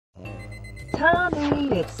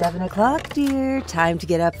Tommy, it's 7 o'clock, dear. Time to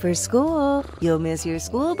get up for school. You'll miss your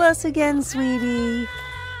school bus again, sweetie.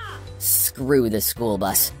 Screw the school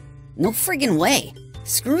bus. No friggin' way.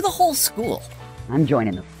 Screw the whole school. I'm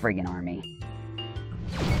joining the friggin' army.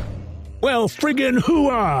 Well, friggin'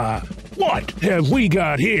 hoo-ah! What have we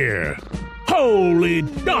got here? Holy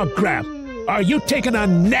dog crap! Are you taking a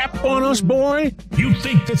nap on us, boy? You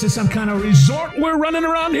think this is some kind of resort we're running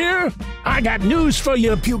around here? I got news for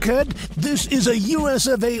you, pukehead. This is a US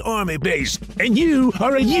of A Army base, and you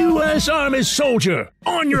are a US Army soldier.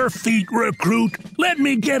 On your feet, recruit. Let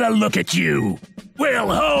me get a look at you.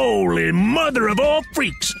 Well, holy mother of all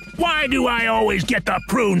freaks! Why do I always get the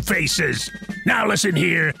prune faces? Now listen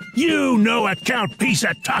here, you no-account piece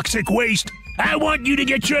of toxic waste. I want you to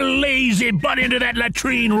get your lazy butt into that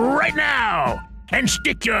latrine right now! And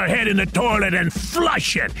stick your head in the toilet and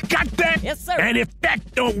flush it! Got that? Yes, sir. And if that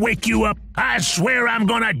don't wake you up, I swear I'm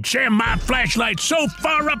gonna jam my flashlight so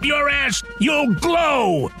far up your ass, you'll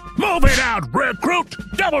glow! Move it out, recruit!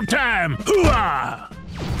 Double time! Hoo-ah!